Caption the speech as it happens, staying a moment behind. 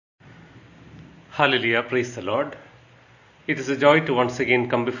Hallelujah, praise the Lord. It is a joy to once again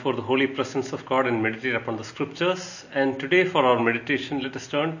come before the holy presence of God and meditate upon the scriptures. And today for our meditation, let us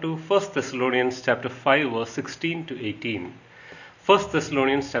turn to 1 Thessalonians chapter 5 verse 16 to 18. 1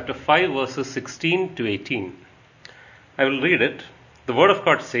 Thessalonians chapter 5 verses 16 to 18. I will read it. The word of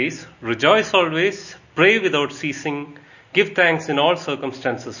God says, "Rejoice always, pray without ceasing, give thanks in all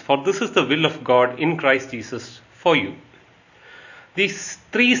circumstances, for this is the will of God in Christ Jesus for you." These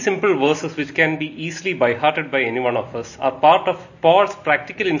three simple verses, which can be easily by-hearted by any one of us, are part of Paul's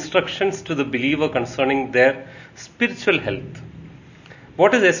practical instructions to the believer concerning their spiritual health.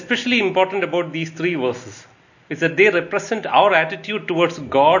 What is especially important about these three verses is that they represent our attitude towards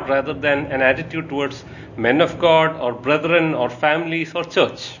God rather than an attitude towards men of God or brethren or families or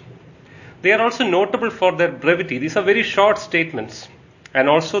church. They are also notable for their brevity. These are very short statements. And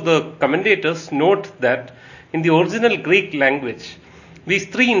also the commentators note that in the original Greek language, these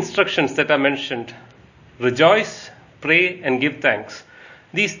three instructions that are mentioned, rejoice, pray, and give thanks,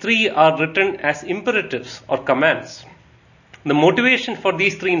 these three are written as imperatives or commands. The motivation for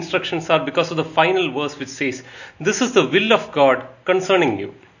these three instructions are because of the final verse which says, "This is the will of God concerning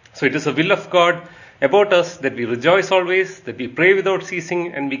you." So it is the will of God about us that we rejoice always, that we pray without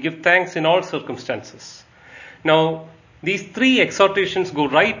ceasing, and we give thanks in all circumstances. Now, these three exhortations go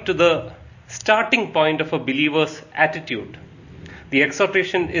right to the starting point of a believer's attitude. The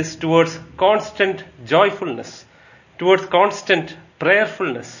exhortation is towards constant joyfulness, towards constant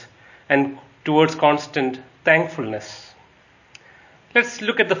prayerfulness, and towards constant thankfulness. Let's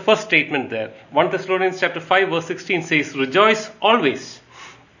look at the first statement there. 1 Thessalonians chapter 5 verse 16 says, "Rejoice always."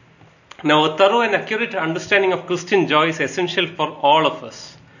 Now, a thorough and accurate understanding of Christian joy is essential for all of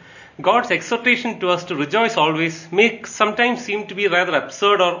us. God's exhortation to us to rejoice always may sometimes seem to be rather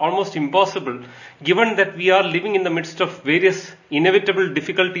absurd or almost impossible, given that we are living in the midst of various inevitable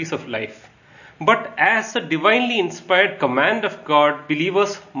difficulties of life. But as a divinely inspired command of God,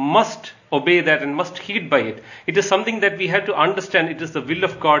 believers must obey that and must heed by it. It is something that we have to understand. It is the will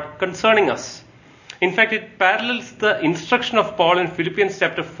of God concerning us. In fact, it parallels the instruction of Paul in Philippians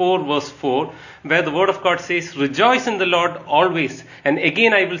chapter 4 verse 4, where the word of God says, "Rejoice in the Lord always. And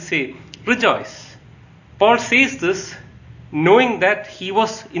again I will say, rejoice." Paul says this knowing that he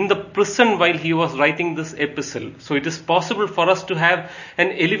was in the prison while he was writing this epistle. So it is possible for us to have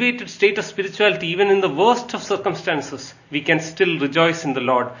an elevated state of spirituality even in the worst of circumstances. We can still rejoice in the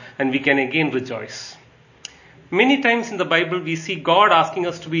Lord, and we can again rejoice. Many times in the Bible, we see God asking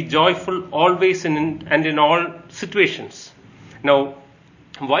us to be joyful always and in all situations. Now,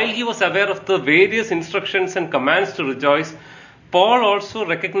 while he was aware of the various instructions and commands to rejoice, Paul also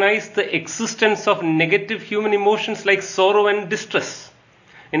recognized the existence of negative human emotions like sorrow and distress.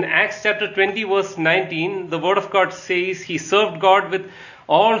 In Acts chapter 20 verse 19, the word of God says he served God with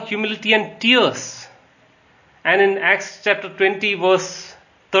all humility and tears. And in Acts chapter 20 verse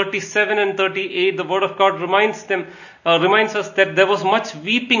 37 and 38, the word of God reminds us that there was much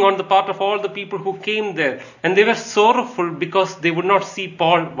weeping on the part of all the people who came there. And they were sorrowful because they would not see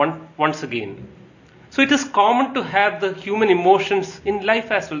Paul once again. So it is common to have the human emotions in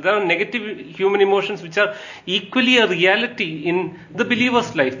life as well. There are negative human emotions which are equally a reality in the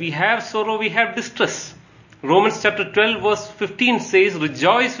believer's life. We have sorrow, we have distress. Romans chapter 12 verse 15 says,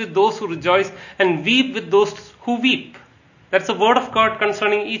 "Rejoice with those who rejoice and weep with those who weep." That's the word of God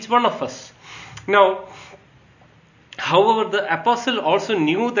concerning each one of us. Now, however, the apostle also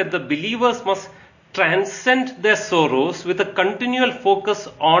knew that the believers must transcend their sorrows with a continual focus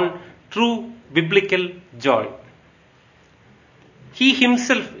on true biblical joy. He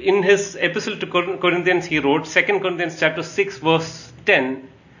himself, in his epistle to Corinthians, he wrote, 2 Corinthians chapter 6 verse 10,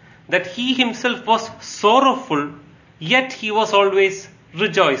 that he himself was sorrowful, yet he was always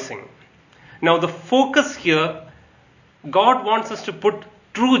rejoicing. Now, the focus here, God wants us to put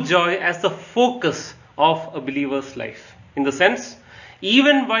true joy as the focus of a believer's life. In the sense,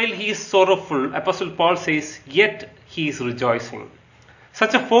 even while he is sorrowful, Apostle Paul says, yet he is rejoicing.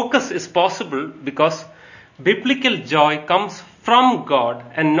 Such a focus is possible because biblical joy comes from God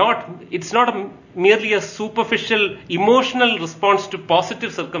and it's not merely a superficial emotional response to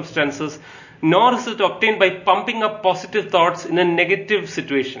positive circumstances, nor is it obtained by pumping up positive thoughts in a negative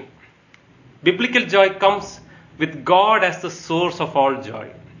situation. Biblical joy comes with God as the source of all joy.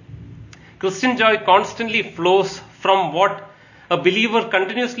 Christian joy constantly flows from what a believer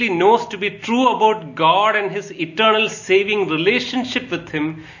continuously knows to be true about God and his eternal saving relationship with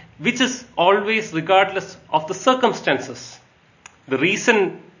him, which is always regardless of the circumstances. The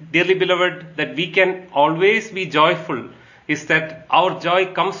reason, dearly beloved, that we can always be joyful is that our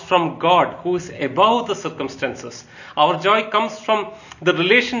joy comes from God, who is above the circumstances. Our joy comes from the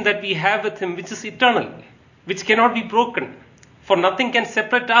relation that we have with Him, which is eternal, which cannot be broken. For nothing can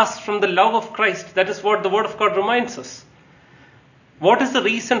separate us from the love of Christ. That is what the Word of God reminds us. What is the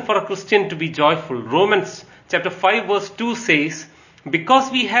reason for a Christian to be joyful? Romans chapter 5 verse 2 says,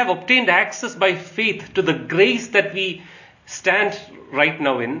 because we have obtained access by faith to the grace that we stand right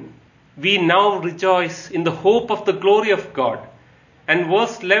now in, we now rejoice in the hope of the glory of God. And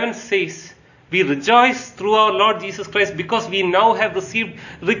verse 11 says, we rejoice through our Lord Jesus Christ because we now have received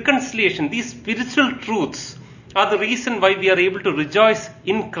reconciliation. These spiritual truths are the reason why we are able to rejoice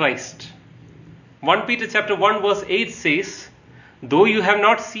in Christ. 1 Peter chapter 1 verse 8 says, though you have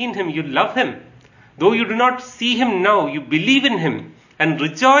not seen Him, you love Him. Though you do not see Him now, you believe in Him and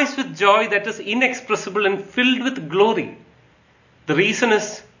rejoice with joy that is inexpressible and filled with glory. The reason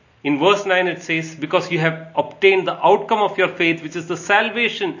is, in verse 9 it says, because you have obtained the outcome of your faith, which is the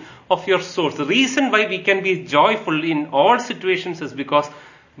salvation of your souls. The reason why we can be joyful in all situations is because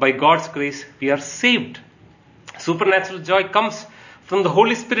by God's grace we are saved. Supernatural joy comes from the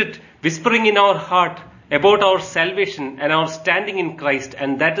Holy Spirit whispering in our heart about our salvation and our standing in Christ,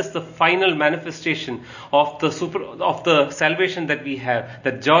 and that is the final manifestation of the salvation that we have,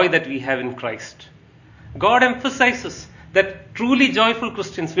 the joy that we have in Christ. God emphasizes that truly joyful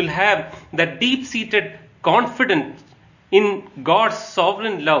Christians will have that deep-seated confidence in God's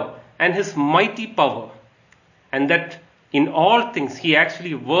sovereign love and His mighty power, and that in all things He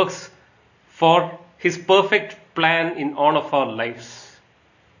actually works for His perfect plan in all of our lives.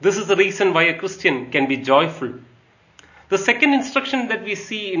 This is the reason why a Christian can be joyful. The second instruction that we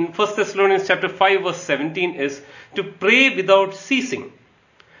see in 1 Thessalonians chapter 5 verse 17 is to pray without ceasing.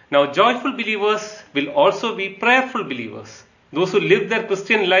 Now, joyful believers will also be prayerful believers. Those who live their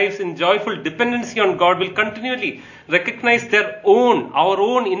Christian lives in joyful dependency on God will continually recognize our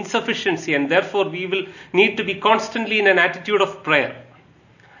own insufficiency, and therefore we will need to be constantly in an attitude of prayer.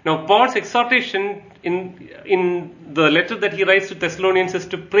 Now, Paul's exhortation in the letter that he writes to Thessalonians is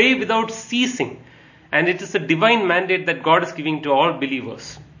to pray without ceasing. And it is a divine mandate that God is giving to all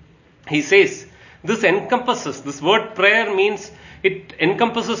believers. He says, this word prayer means, it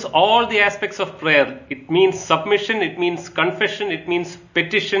encompasses all the aspects of prayer. It means submission, it means confession, it means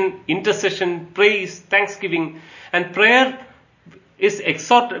petition, intercession, praise, thanksgiving. And prayer is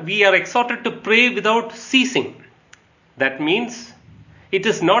we are exhorted to pray without ceasing. That means it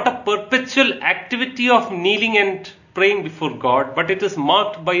is not a perpetual activity of kneeling and praying before God, but it is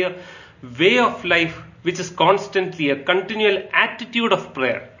marked by a way of life which is constantly a continual attitude of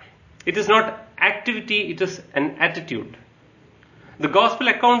prayer. It is not activity, it is an attitude. The gospel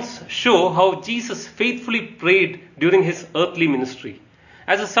accounts show how Jesus faithfully prayed during His earthly ministry.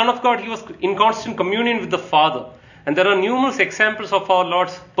 As a Son of God, He was in constant communion with the Father. And there are numerous examples of our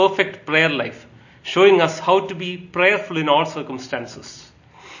Lord's perfect prayer life, showing us how to be prayerful in all circumstances.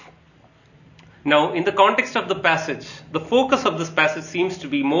 Now, in the context of the passage, the focus of this passage seems to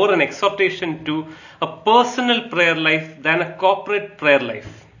be more an exhortation to a personal prayer life than a corporate prayer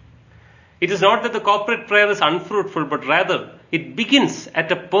life. It is not that the corporate prayer is unfruitful, but rather it begins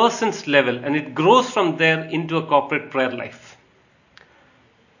at a person's level and it grows from there into a corporate prayer life.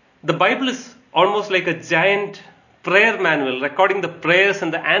 The Bible is almost like a giant prayer manual recording the prayers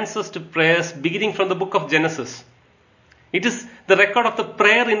and the answers to prayers beginning from the book of Genesis. It is the record of the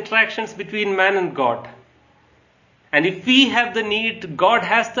prayer interactions between man and God. And if we have the need, God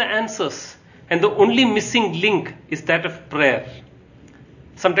has the answers. And the only missing link is that of prayer.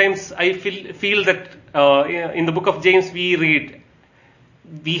 Sometimes I feel that in the book of James we read,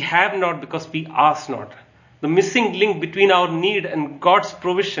 we have not because we ask not. The missing link between our need and God's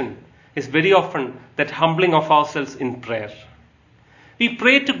provision is very often that humbling of ourselves in prayer. We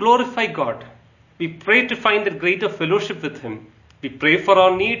pray to glorify God. We pray to find that greater fellowship with Him. We pray for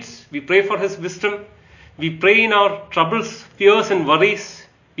our needs. We pray for His wisdom. We pray in our troubles, fears and worries.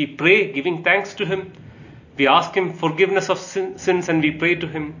 We pray giving thanks to Him. We ask Him forgiveness of sins and we pray to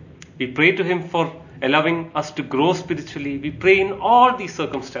Him. We pray to Him for allowing us to grow spiritually. We pray in all these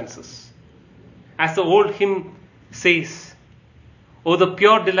circumstances. As the old hymn says, "Oh, the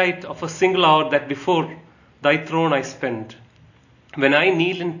pure delight of a single hour that before Thy throne I spend. When I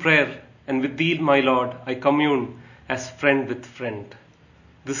kneel in prayer and with Thee, my Lord, I commune as friend with friend."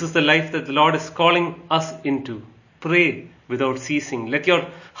 This is the life that the Lord is calling us into. Pray without ceasing. Let your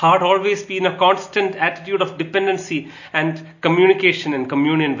heart always be in a constant attitude of dependency and communication and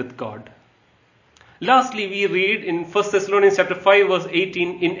communion with God. Lastly, we read in 1 Thessalonians chapter 5 verse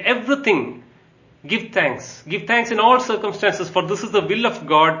 18, "In everything give thanks. Give thanks in all circumstances, for this is the will of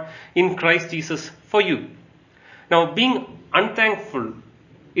God in Christ Jesus for you." Now, being unthankful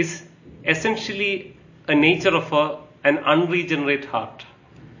is essentially a nature of an unregenerate heart.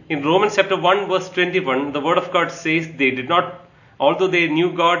 In Romans chapter 1 verse 21, the word of God says although they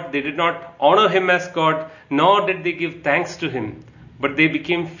knew God, they did not honor Him as God, nor did they give thanks to Him, but they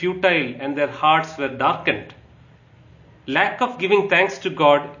became futile and their hearts were darkened. Lack of giving thanks to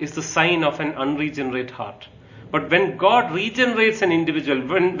God is the sign of an unregenerate heart. But when God regenerates an individual,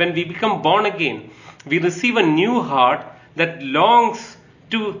 when we become born again, we receive a new heart that longs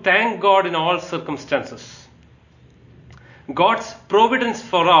to thank God in all circumstances. God's providence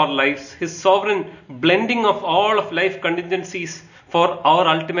for our lives, His sovereign blending of all of life contingencies for our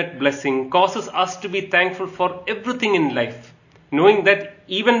ultimate blessing, causes us to be thankful for everything in life, knowing that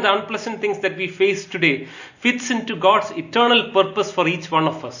even the unpleasant things that we face today fits into God's eternal purpose for each one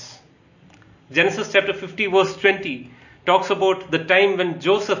of us. Genesis chapter 50 verse 20 talks about the time when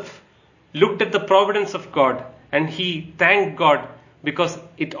Joseph looked at the providence of God and he thanked God because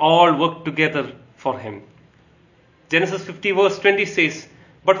it all worked together for him. Genesis 50 verse 20 says,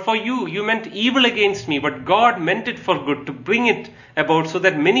 "But for you meant evil against me, but God meant it for good, to bring it about so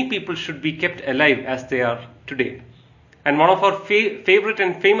that many people should be kept alive as they are today." And one of our favorite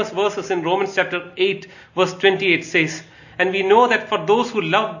and famous verses in Romans chapter 8 verse 28 says, "And we know that for those who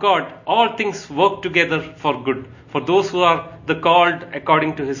love God, all things work together for good, for those who are the called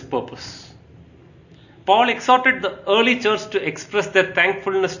according to His purpose." Paul exhorted the early church to express their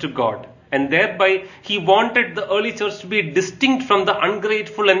thankfulness to God, and thereby he wanted the early church to be distinct from the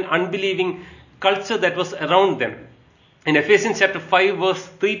ungrateful and unbelieving culture that was around them. In Ephesians chapter 5 verse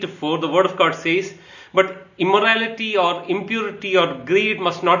 3 to 4, the word of God says, "But immorality or impurity or greed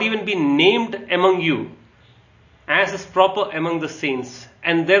must not even be named among you, as is proper among the saints.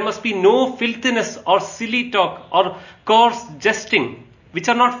 And there must be no filthiness or silly talk or coarse jesting, which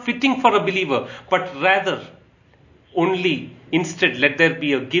are not fitting for a believer, but rather instead let there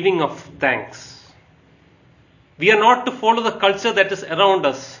be a giving of thanks." We are not to follow the culture that is around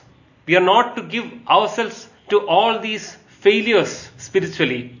us. We are not to give ourselves to all these failures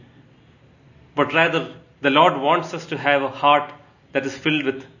spiritually, but rather the Lord wants us to have a heart that is filled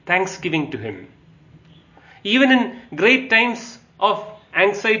with thanksgiving to Him. Even in great times of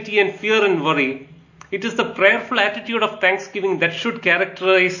anxiety and fear and worry, it is the prayerful attitude of thanksgiving that should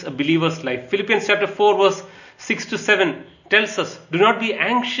characterize a believer's life. Philippians chapter 4 verse 6 to 7 tells us, "Do not be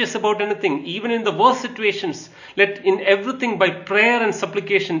anxious about anything, even in the worst situations. Let in everything by prayer and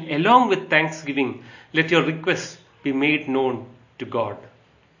supplication, along with thanksgiving, let your requests be made known to God."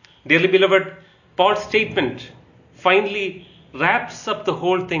 Dearly beloved, Paul's statement finally wraps up the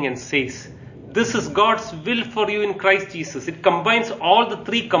whole thing and says, this is God's will for you in Christ Jesus. It combines all the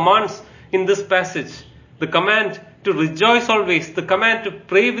three commands in this passage. The command to rejoice always, the command to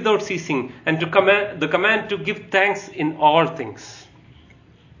pray without ceasing, and the command to give thanks in all things.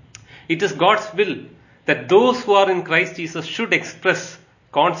 It is God's will that those who are in Christ Jesus should express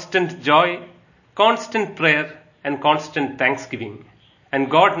constant joy, constant prayer, and constant thanksgiving.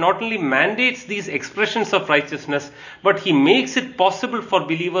 And God not only mandates these expressions of righteousness, but He makes it possible for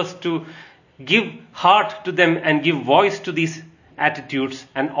believers to give heart to them and give voice to these attitudes.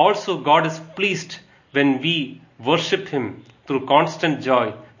 And also God is pleased when we worship Him through constant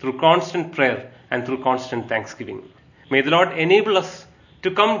joy, through constant prayer, and through constant thanksgiving. May the Lord enable us to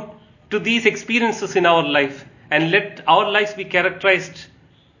come to these experiences in our life and let our lives be characterized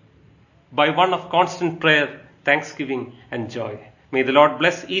by one of constant prayer, thanksgiving, and joy. May the Lord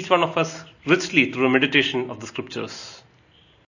bless each one of us richly through a meditation of the Scriptures.